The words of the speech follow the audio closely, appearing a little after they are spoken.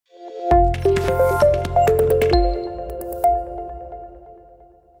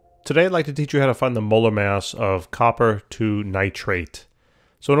Today I'd like to teach you how to find the molar mass of copper to nitrate.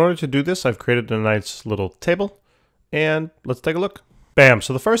 So in order to do this, I've created a nice little table, and let's take a look. Bam!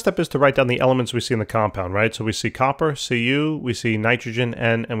 So the first step is to write down the elements we see in the compound, right? So we see copper, Cu, we see nitrogen,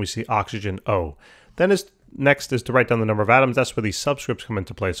 N, and we see oxygen, O. Then next is to write down the number of atoms. That's where these subscripts come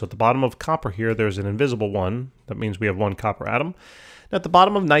into play. So at the bottom of copper here, there's an invisible 1. That means we have 1 copper atom. Now at the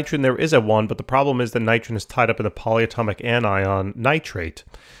bottom of nitrogen, there is a 1, but the problem is that nitrogen is tied up in the polyatomic anion nitrate.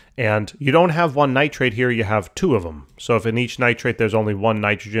 And you don't have 1 nitrate here, you have 2 of them. So if in each nitrate there's only 1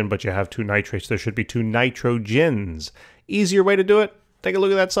 nitrogen, but you have 2 nitrates, there should be 2 nitrogens. Easier way to do it, take a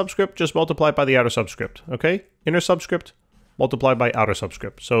look at that subscript, just multiply it by the outer subscript, okay? Inner subscript multiplied by outer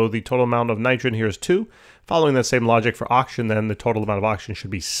subscript. So the total amount of nitrogen here is 2. Following that same logic for oxygen, then the total amount of oxygen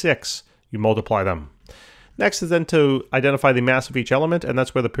should be 6. You multiply them. Next is then to identify the mass of each element, and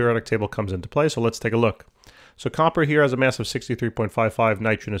that's where the periodic table comes into play. So let's take a look. So copper here has a mass of 63.55,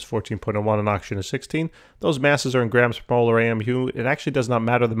 nitrogen is 14.01, and oxygen is 16. Those masses are in grams per molar AMU. It actually does not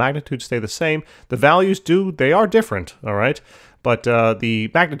matter. The magnitudes stay the same. The values they are different, all right? But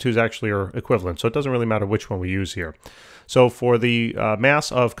the magnitudes actually are equivalent, so it doesn't really matter which one we use here. So for the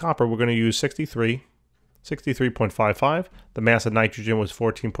mass of copper, we're going to use 63.55. The mass of nitrogen was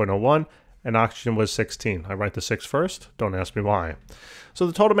 14.01. And oxygen was 16. I write the 6 first. Don't ask me why. So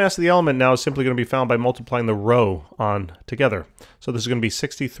the total mass of the element now is simply going to be found by multiplying the row on together. So this is going to be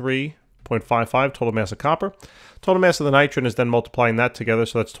 63.55 total mass of copper. Total mass of the nitrogen is then multiplying that together,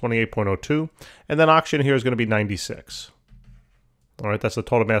 so that's 28.02. And then oxygen here is going to be 96. All right, that's the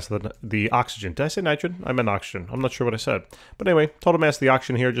total mass of the oxygen. Did I say nitrogen? I meant oxygen. I'm not sure what I said. But anyway, total mass of the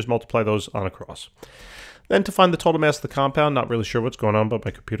oxygen here, just multiply those on across. Then to find the total mass of the compound, not really sure what's going on, but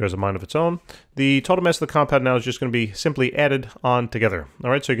my computer has a mind of its own. The total mass of the compound now is just going to be simply added on together. All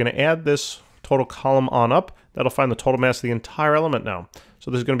right, so you're going to add this total column on up. That'll find the total mass of the entire element now. So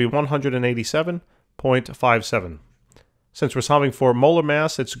this is going to be 187.57. Since we're solving for molar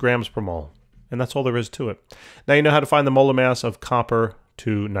mass, it's grams per mole. And that's all there is to it. Now you know how to find the molar mass of copper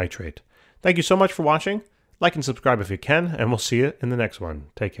to nitrate. Thank you so much for watching. Like and subscribe if you can, and we'll see you in the next one.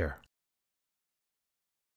 Take care.